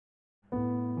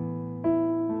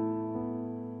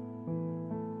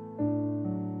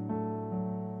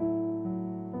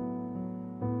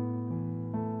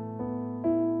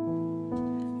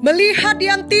melihat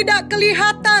yang tidak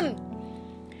kelihatan.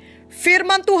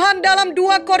 Firman Tuhan dalam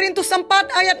 2 Korintus 4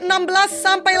 ayat 16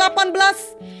 sampai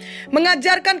 18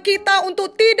 mengajarkan kita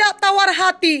untuk tidak tawar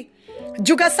hati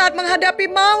juga saat menghadapi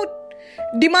maut,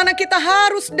 di mana kita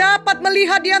harus dapat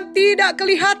melihat yang tidak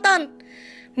kelihatan.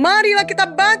 Marilah kita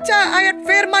baca ayat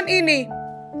firman ini.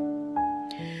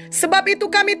 Sebab itu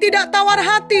kami tidak tawar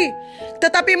hati,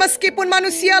 tetapi meskipun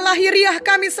manusia lahiriah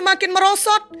kami semakin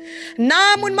merosot,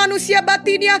 namun manusia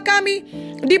batiniah kami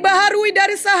dibaharui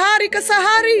dari sehari ke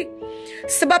sehari.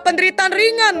 Sebab penderitaan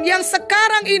ringan yang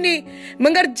sekarang ini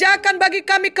mengerjakan bagi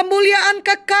kami kemuliaan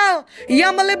kekal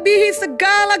yang melebihi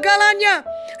segala-galanya,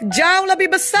 jauh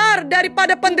lebih besar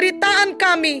daripada penderitaan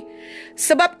kami.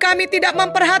 Sebab kami tidak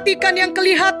memperhatikan yang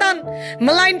kelihatan,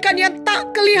 melainkan yang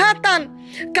tak kelihatan.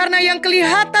 Karena yang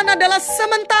kelihatan adalah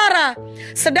sementara,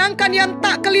 sedangkan yang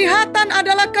tak kelihatan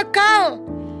adalah kekal.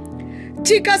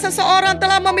 Jika seseorang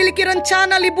telah memiliki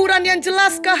rencana liburan yang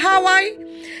jelas ke Hawaii,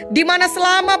 di mana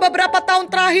selama beberapa tahun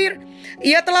terakhir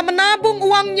ia telah menabung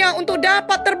uangnya untuk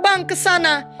dapat terbang ke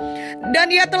sana,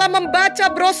 dan ia telah membaca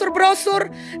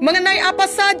brosur-brosur mengenai apa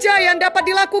saja yang dapat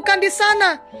dilakukan di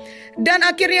sana, dan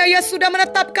akhirnya ia sudah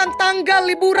menetapkan tanggal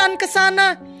liburan ke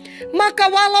sana, maka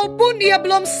walaupun ia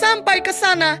belum sampai ke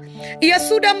sana, ia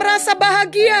sudah merasa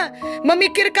bahagia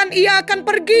memikirkan ia akan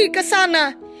pergi ke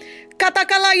sana.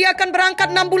 Katakanlah ia akan berangkat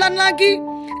 6 bulan lagi,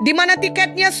 di mana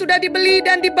tiketnya sudah dibeli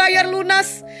dan dibayar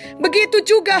lunas. Begitu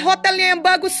juga hotelnya yang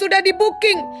bagus sudah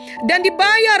di-booking dan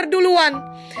dibayar duluan.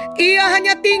 Ia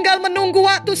hanya tinggal menunggu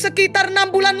waktu sekitar 6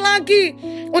 bulan lagi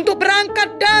untuk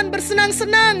berangkat dan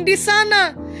bersenang-senang di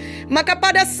sana. Maka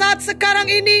pada saat sekarang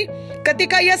ini,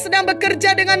 ketika ia sedang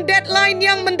bekerja dengan deadline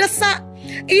yang mendesak,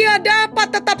 ia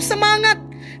dapat tetap semangat,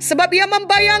 sebab ia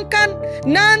membayangkan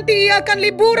nanti ia akan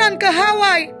liburan ke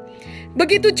Hawaii.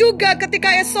 Begitu juga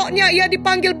ketika esoknya ia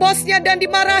dipanggil bosnya dan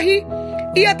dimarahi,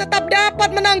 ia tetap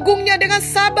dapat menanggungnya dengan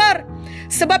sabar,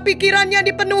 sebab pikirannya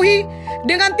dipenuhi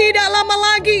dengan tidak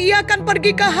lama lagi ia akan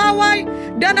pergi ke Hawaii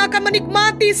dan akan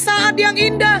menikmati saat yang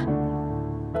indah.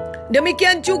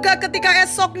 Demikian juga ketika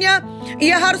esoknya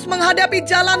ia harus menghadapi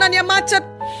jalanan yang macet,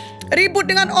 ribut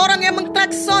dengan orang yang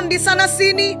mengklakson di sana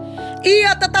sini,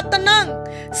 ia tetap tenang,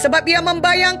 sebab ia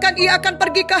membayangkan ia akan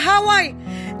pergi ke Hawaii,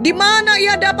 di mana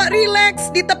ia dapat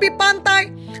rileks di tepi pantai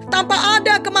tanpa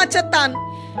ada kemacetan.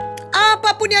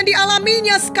 Apapun yang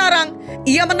dialaminya sekarang,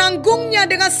 ia menanggungnya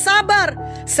dengan sabar,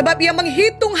 sebab ia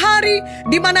menghitung hari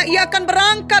di mana ia akan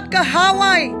berangkat ke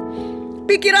Hawaii.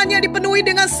 Pikirannya dipenuhi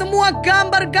dengan semua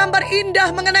gambar-gambar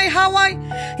indah mengenai Hawaii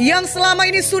yang selama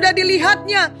ini sudah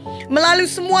dilihatnya melalui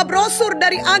semua brosur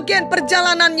dari agen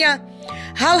perjalanannya.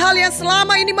 Hal-hal yang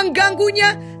selama ini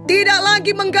mengganggunya tidak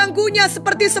lagi mengganggunya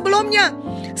seperti sebelumnya,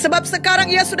 sebab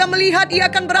sekarang ia sudah melihat ia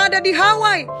akan berada di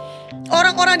Hawaii.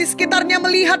 Orang-orang di sekitarnya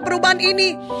melihat perubahan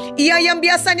ini. Ia yang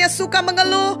biasanya suka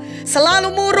mengeluh,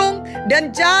 selalu murung,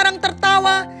 dan jarang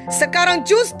tertawa, sekarang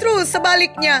justru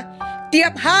sebaliknya.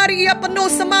 Tiap hari ia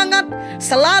penuh semangat,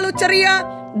 selalu ceria,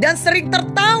 dan sering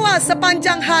tertawa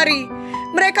sepanjang hari.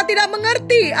 Mereka tidak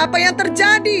mengerti apa yang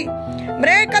terjadi.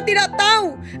 Mereka tidak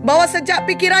tahu bahwa sejak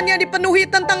pikirannya dipenuhi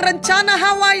tentang rencana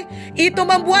Hawaii, itu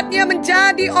membuatnya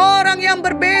menjadi orang yang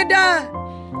berbeda.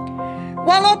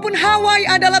 Walaupun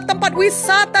Hawaii adalah tempat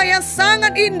wisata yang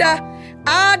sangat indah,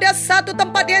 ada satu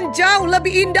tempat yang jauh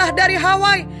lebih indah dari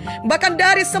Hawaii, bahkan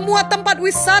dari semua tempat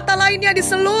wisata lainnya di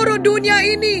seluruh dunia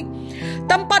ini.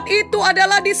 Tempat itu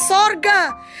adalah di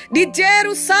sorga, di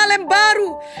Yerusalem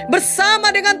baru,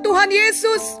 bersama dengan Tuhan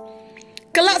Yesus.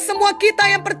 Kelak semua kita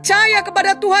yang percaya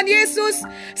kepada Tuhan Yesus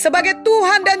sebagai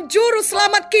Tuhan dan Juru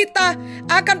Selamat kita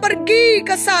akan pergi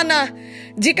ke sana.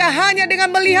 Jika hanya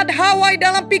dengan melihat Hawaii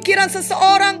dalam pikiran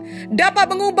seseorang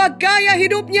dapat mengubah gaya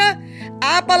hidupnya,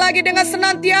 apalagi dengan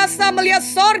senantiasa melihat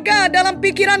sorga dalam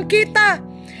pikiran kita.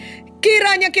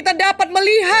 Kiranya kita dapat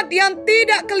melihat yang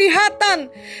tidak kelihatan,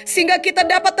 sehingga kita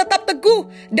dapat tetap teguh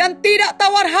dan tidak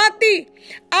tawar hati.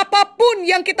 Apapun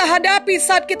yang kita hadapi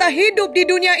saat kita hidup di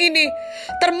dunia ini,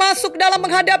 termasuk dalam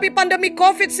menghadapi pandemi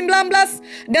COVID-19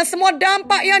 dan semua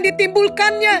dampak yang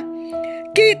ditimbulkannya,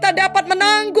 kita dapat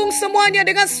menanggung semuanya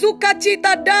dengan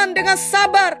sukacita dan dengan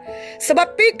sabar.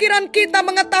 Sebab pikiran kita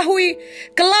mengetahui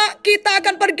kelak kita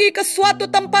akan pergi ke suatu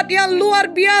tempat yang luar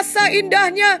biasa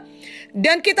indahnya.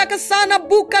 Dan kita ke sana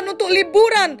bukan untuk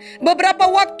liburan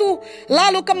beberapa waktu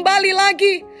lalu kembali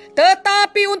lagi,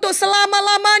 tetapi untuk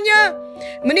selama-lamanya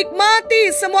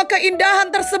menikmati semua keindahan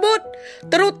tersebut,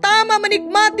 terutama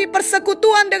menikmati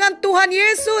persekutuan dengan Tuhan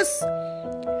Yesus.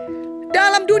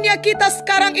 Dalam dunia kita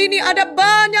sekarang ini ada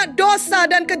banyak dosa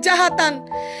dan kejahatan.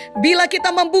 Bila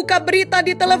kita membuka berita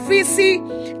di televisi,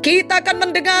 kita akan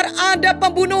mendengar ada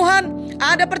pembunuhan,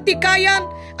 ada pertikaian,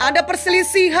 ada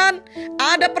perselisihan,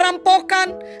 ada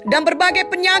perampokan, dan berbagai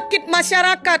penyakit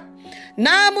masyarakat.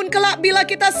 Namun kelak bila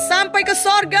kita sampai ke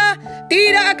sorga,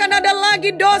 tidak akan ada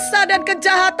lagi dosa dan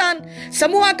kejahatan.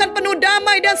 Semua akan penuh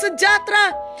damai dan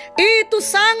sejahtera. Itu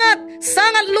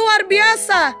sangat luar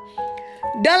biasa.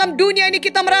 Dalam dunia ini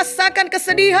kita merasakan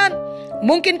kesedihan.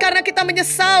 Mungkin karena kita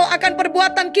menyesal akan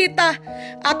perbuatan kita,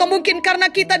 atau mungkin karena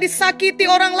kita disakiti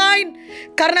orang lain,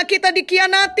 karena kita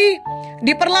dikhianati,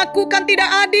 diperlakukan tidak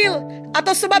adil,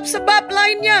 atau sebab-sebab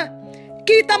lainnya.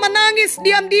 Kita menangis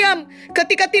diam-diam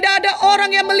ketika tidak ada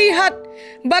orang yang melihat.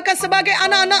 Bahkan sebagai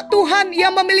anak-anak Tuhan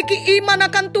yang memiliki iman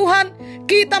akan Tuhan,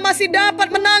 kita masih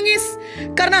dapat menangis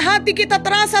karena hati kita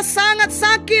terasa sangat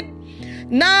sakit.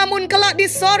 Namun kelak di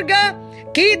sorga,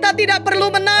 kita tidak perlu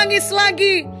menangis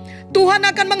lagi. Tuhan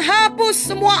akan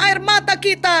menghapus semua air mata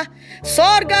kita.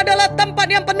 Sorga adalah tempat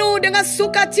yang penuh dengan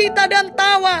sukacita dan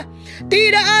tawa.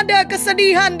 Tidak ada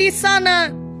kesedihan di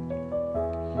sana.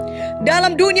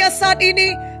 Dalam dunia saat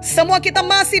ini, semua kita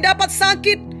masih dapat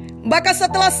sakit. Bahkan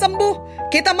setelah sembuh,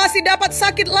 kita masih dapat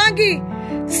sakit lagi.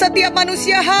 Setiap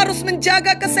manusia harus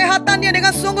menjaga kesehatannya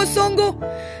dengan sungguh-sungguh.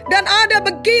 Dan ada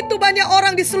begitu banyak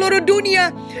orang di seluruh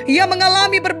dunia yang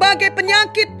mengalami berbagai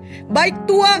penyakit, baik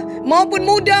tua maupun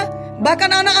muda, bahkan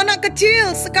anak-anak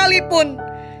kecil sekalipun.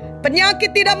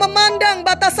 Penyakit tidak memandang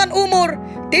batasan umur,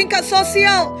 tingkat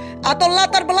sosial, atau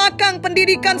latar belakang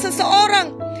pendidikan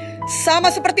seseorang. Sama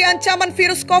seperti ancaman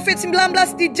virus COVID-19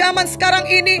 di zaman sekarang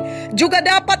ini juga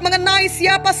dapat mengenai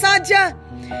siapa saja.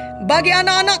 Bagi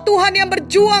anak-anak Tuhan yang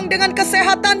berjuang dengan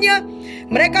kesehatannya,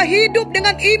 mereka hidup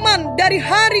dengan iman dari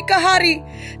hari ke hari,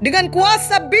 dengan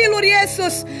kuasa bilur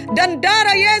Yesus dan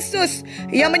darah Yesus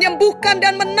yang menyembuhkan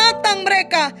dan menatang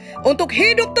mereka untuk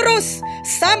hidup terus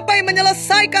sampai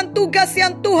menyelesaikan tugas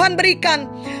yang Tuhan berikan,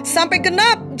 sampai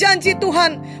genap janji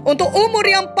Tuhan untuk umur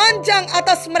yang panjang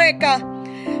atas mereka.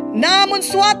 Namun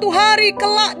suatu hari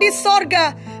kelak di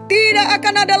sorga, tidak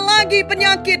akan ada lagi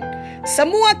penyakit.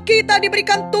 Semua kita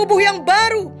diberikan tubuh yang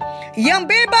baru, yang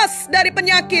bebas dari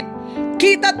penyakit.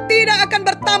 Kita tidak akan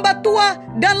bertambah tua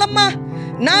dan lemah,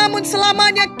 namun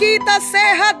selamanya kita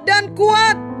sehat dan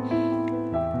kuat.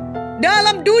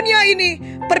 Dalam dunia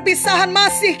ini, perpisahan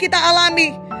masih kita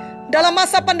alami. Dalam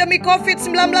masa pandemi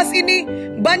COVID-19 ini,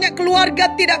 banyak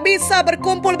keluarga tidak bisa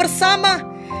berkumpul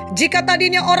bersama. Jika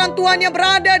tadinya orang tuanya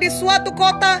berada di suatu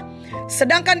kota,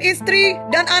 sedangkan istri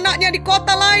dan anaknya di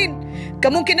kota lain,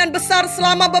 kemungkinan besar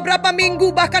selama beberapa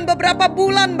minggu bahkan beberapa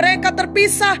bulan mereka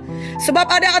terpisah sebab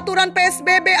ada aturan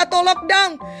PSBB atau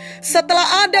lockdown.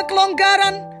 Setelah ada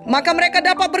kelonggaran, maka mereka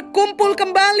dapat berkumpul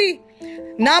kembali.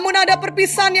 Namun ada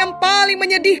perpisahan yang paling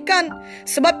menyedihkan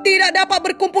sebab tidak dapat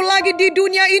berkumpul lagi di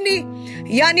dunia ini,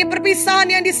 yakni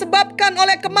perpisahan yang disebabkan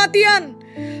oleh kematian.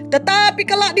 Tetapi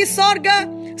kelak di sorga,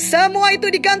 semua itu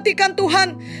digantikan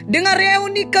Tuhan dengan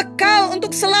reuni kekal untuk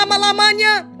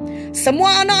selama-lamanya.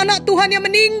 Semua anak-anak Tuhan yang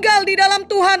meninggal di dalam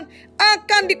Tuhan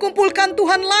akan dikumpulkan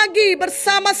Tuhan lagi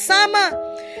bersama-sama.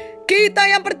 Kita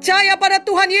yang percaya pada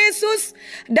Tuhan Yesus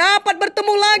dapat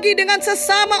bertemu lagi dengan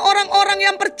sesama orang-orang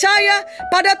yang percaya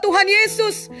pada Tuhan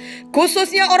Yesus,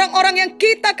 khususnya orang-orang yang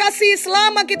kita kasih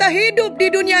selama kita hidup di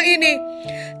dunia ini.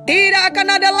 Tidak akan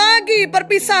ada lagi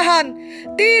perpisahan,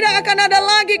 tidak akan ada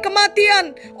lagi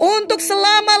kematian untuk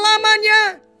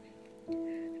selama-lamanya.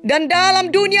 Dan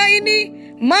dalam dunia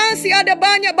ini masih ada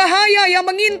banyak bahaya yang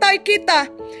mengintai kita.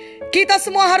 Kita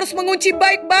semua harus mengunci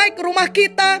baik-baik rumah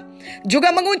kita,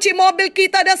 juga mengunci mobil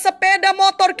kita dan sepeda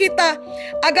motor kita,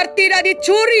 agar tidak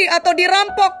dicuri atau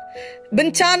dirampok.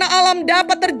 Bencana alam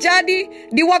dapat terjadi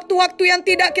di waktu-waktu yang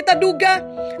tidak kita duga,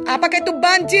 apakah itu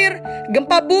banjir,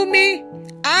 gempa bumi,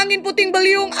 angin puting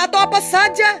beliung, atau apa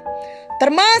saja.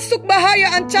 Termasuk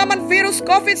bahaya ancaman virus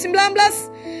COVID-19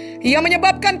 yang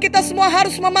menyebabkan kita semua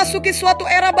harus memasuki suatu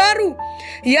era baru,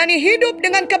 yakni hidup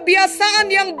dengan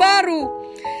kebiasaan yang baru.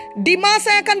 Di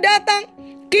masa yang akan datang,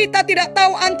 kita tidak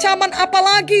tahu ancaman apa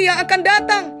lagi yang akan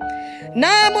datang.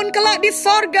 Namun kelak di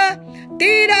sorga,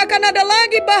 tidak akan ada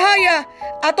lagi bahaya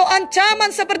atau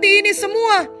ancaman seperti ini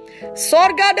semua.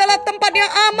 Sorga adalah tempat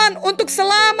yang aman untuk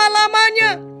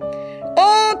selama-lamanya.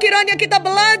 Oh, kiranya kita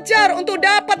belajar untuk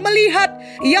dapat melihat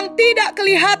yang tidak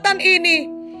kelihatan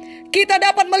ini. Kita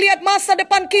dapat melihat masa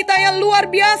depan kita yang luar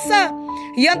biasa,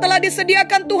 yang telah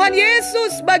disediakan Tuhan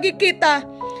Yesus bagi kita.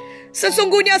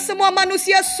 Sesungguhnya semua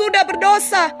manusia sudah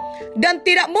berdosa dan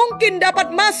tidak mungkin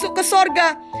dapat masuk ke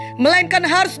sorga, melainkan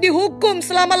harus dihukum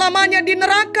selama-lamanya di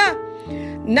neraka.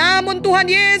 Namun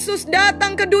Tuhan Yesus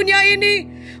datang ke dunia ini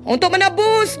untuk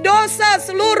menebus dosa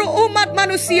seluruh umat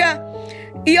manusia.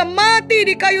 Ia mati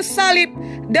di kayu salib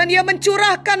dan Ia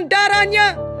mencurahkan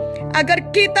darahnya.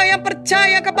 agar kita yang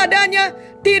percaya kepadanya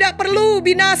tidak perlu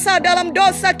binasa dalam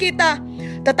dosa kita,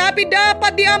 tetapi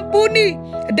dapat diampuni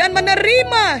dan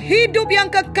menerima hidup yang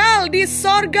kekal di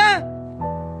sorga.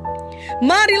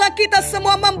 Marilah kita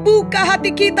semua membuka hati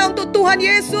kita untuk Tuhan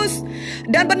Yesus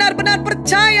dan benar-benar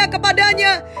percaya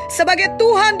kepadanya sebagai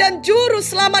Tuhan dan Juru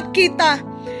Selamat kita.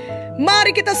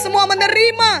 Mari kita semua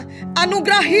menerima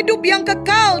anugerah hidup yang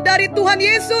kekal dari Tuhan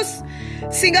Yesus,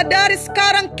 sehingga dari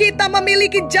sekarang kita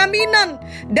memiliki jaminan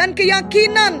dan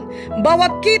keyakinan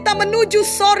bahwa kita menuju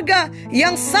sorga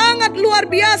yang sangat luar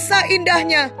biasa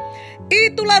indahnya.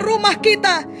 Itulah rumah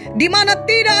kita, di mana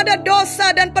tidak ada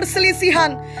dosa dan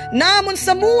perselisihan, namun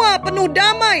semua penuh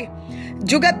damai.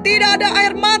 Juga tidak ada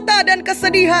air mata dan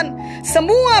kesedihan,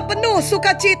 semua penuh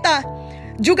sukacita.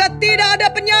 Juga tidak ada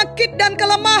penyakit dan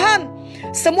kelemahan.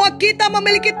 Semua kita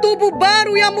memiliki tubuh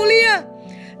baru yang mulia.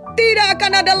 Tidak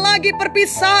akan ada lagi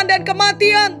perpisahan dan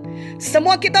kematian.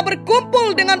 Semua kita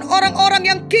berkumpul dengan orang-orang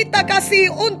yang kita kasihi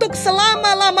untuk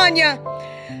selama-lamanya.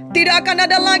 Tidak akan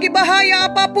ada lagi bahaya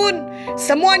apapun.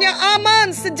 Semuanya aman,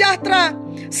 sejahtera.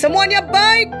 Semuanya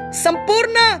baik,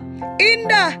 sempurna,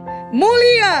 indah,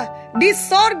 mulia di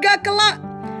sorga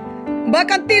kelak.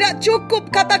 Bahkan tidak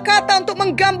cukup kata-kata untuk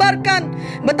menggambarkan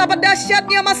betapa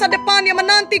dahsyatnya masa depan yang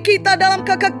menanti kita dalam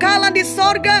kekekalan di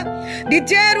sorga, di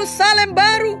Yerusalem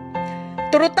baru.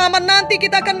 Terutama nanti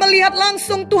kita akan melihat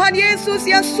langsung Tuhan Yesus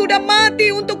yang sudah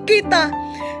mati untuk kita.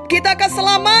 Kita akan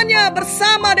selamanya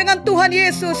bersama dengan Tuhan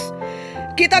Yesus.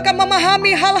 Kita akan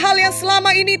memahami hal-hal yang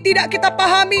selama ini tidak kita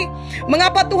pahami.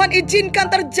 Mengapa Tuhan izinkan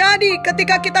terjadi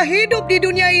ketika kita hidup di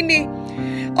dunia ini.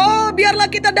 Oh,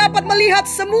 biarlah kita dapat melihat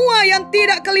semua yang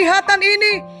tidak kelihatan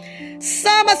ini.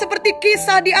 Sama seperti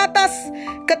kisah di atas,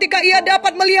 ketika ia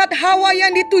dapat melihat Hawa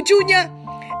yang ditujunya.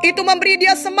 Itu memberi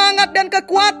dia semangat dan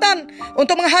kekuatan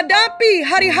untuk menghadapi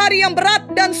hari-hari yang berat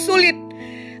dan sulit.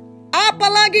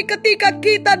 Apalagi ketika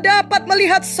kita dapat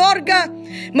melihat sorga,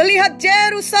 melihat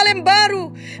Yerusalem baru,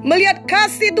 melihat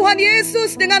kasih Tuhan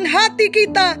Yesus dengan hati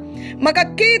kita, maka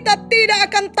kita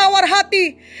tidak akan tawar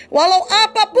hati, walau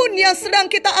apapun yang sedang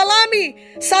kita alami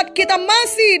saat kita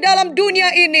masih dalam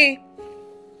dunia ini.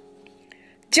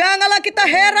 Janganlah kita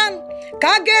heran,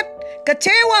 kaget,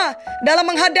 kecewa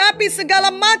dalam menghadapi segala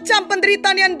macam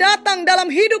penderitaan yang datang dalam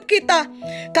hidup kita,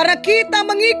 karena kita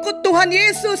mengikut Tuhan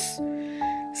Yesus.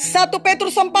 1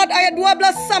 Petrus 4 ayat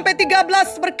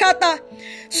 12-13 berkata,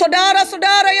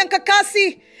 saudara-saudara yang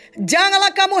kekasih,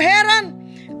 janganlah kamu heran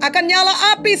akan nyala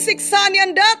api siksaan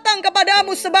yang datang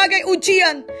kepadamu sebagai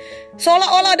ujian,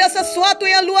 seolah-olah ada sesuatu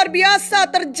yang luar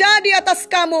biasa terjadi atas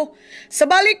kamu.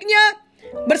 Sebaliknya,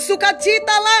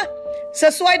 bersukacitalah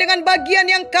sesuai dengan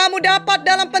bagian yang kamu dapat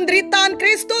dalam penderitaan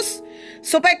Kristus,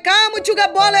 supaya kamu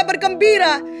juga boleh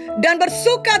bergembira dan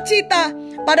bersukacita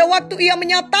pada waktu ia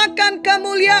menyatakan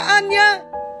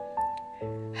kemuliaannya.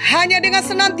 Hanya dengan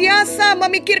senantiasa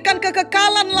memikirkan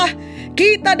kekekalanlah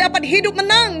kita dapat hidup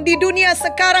menang di dunia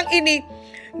sekarang ini.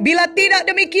 Bila tidak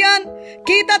demikian,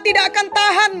 kita tidak akan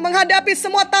tahan menghadapi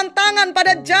semua tantangan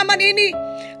pada zaman ini,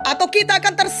 atau kita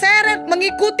akan terseret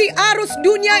mengikuti arus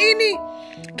dunia ini.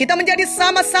 Kita menjadi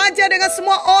sama saja dengan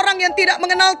semua orang yang tidak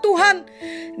mengenal Tuhan,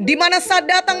 di mana saat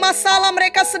datang masalah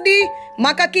mereka sedih,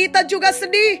 maka kita juga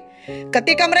sedih.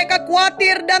 Ketika mereka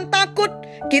khawatir dan takut,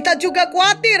 kita juga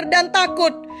khawatir dan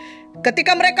takut.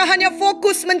 Ketika mereka hanya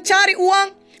fokus mencari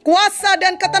uang, kuasa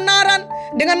dan ketenaran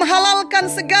dengan menghalalkan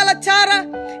segala cara,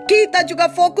 kita juga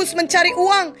fokus mencari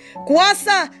uang,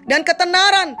 kuasa dan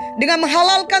ketenaran dengan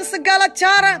menghalalkan segala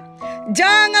cara.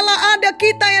 Janganlah ada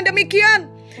kita yang demikian.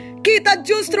 Kita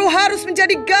justru harus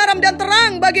menjadi garam dan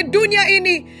terang bagi dunia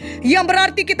ini, yang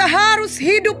berarti kita harus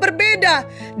hidup berbeda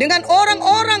dengan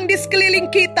orang-orang di sekeliling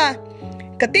kita.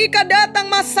 Ketika datang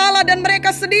masalah dan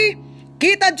mereka sedih,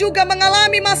 kita juga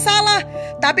mengalami masalah,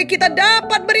 tapi kita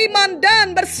dapat beriman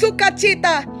dan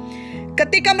bersukacita.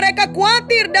 Ketika mereka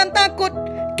khawatir dan takut,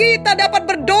 kita dapat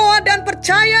berdoa dan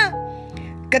percaya.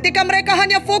 Ketika mereka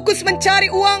hanya fokus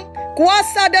mencari uang,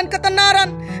 kuasa dan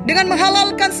ketenaran dengan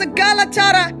menghalalkan segala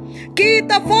cara,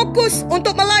 kita fokus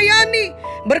untuk melayani,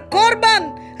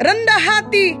 berkorban, rendah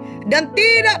hati, dan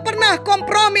tidak pernah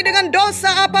kompromi dengan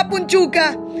dosa apapun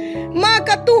juga.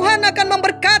 Maka Tuhan akan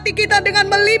memberkati kita dengan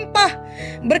melimpah,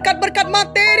 berkat-berkat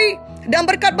materi dan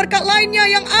berkat-berkat lainnya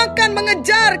yang akan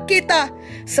mengejar kita.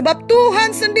 Sebab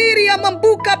Tuhan sendiri yang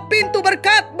membuka pintu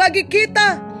berkat bagi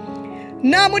kita.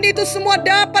 Namun itu semua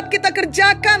dapat kita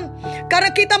kerjakan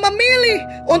karena kita memilih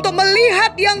untuk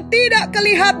melihat yang tidak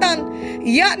kelihatan,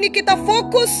 yakni kita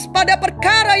fokus pada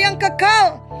perkara yang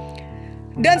kekal.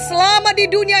 Dan selama di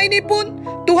dunia ini pun,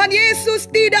 Tuhan Yesus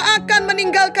tidak akan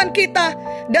meninggalkan kita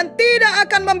dan tidak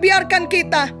akan membiarkan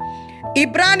kita.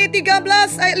 Ibrani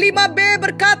 13 ayat 5b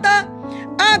berkata,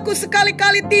 aku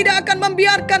sekali-kali tidak akan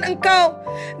membiarkan engkau,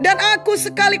 dan aku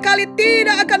sekali-kali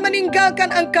tidak akan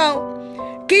meninggalkan engkau.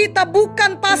 Kita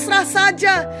bukan pasrah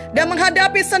saja dan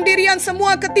menghadapi sendirian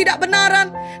semua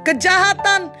ketidakbenaran,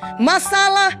 kejahatan,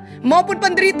 masalah, maupun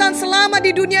penderitaan selama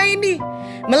di dunia ini,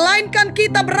 melainkan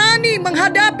kita berani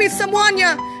menghadapi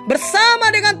semuanya bersama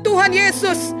dengan Tuhan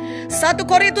Yesus. 1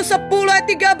 Korintus 10 ayat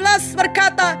 13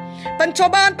 berkata,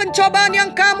 pencobaan-pencobaan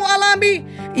yang kamu alami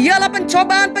ialah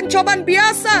pencobaan-pencobaan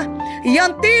biasa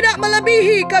yang tidak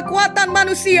melebihi kekuatan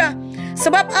manusia.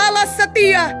 Sebab Allah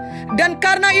setia, dan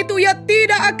karena itu Ia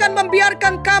tidak akan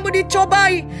membiarkan kamu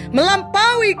dicobai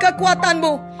melampaui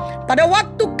kekuatanmu. Pada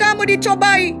waktu kamu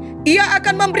dicobai, Ia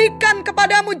akan memberikan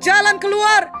kepadamu jalan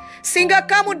keluar sehingga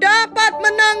kamu dapat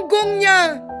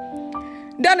menanggungnya.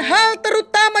 Dan hal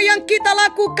terutama yang kita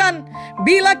lakukan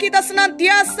bila kita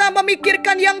senantiasa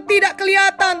memikirkan yang tidak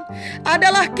kelihatan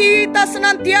adalah kita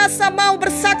senantiasa mau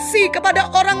bersaksi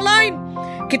kepada orang lain.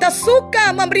 Kita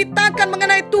suka memberitakan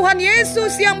mengenai Tuhan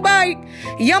Yesus yang baik,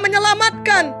 yang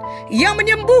menyelamatkan, yang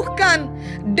menyembuhkan,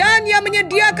 dan yang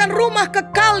menyediakan rumah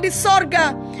kekal di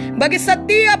sorga bagi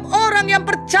setiap orang yang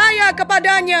percaya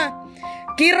kepadanya.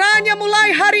 Kiranya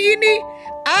mulai hari ini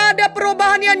ada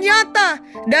perubahan yang nyata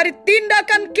dari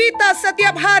tindakan kita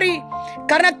setiap hari,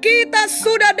 karena kita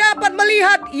sudah dapat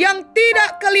melihat yang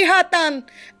tidak kelihatan.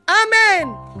 Amin.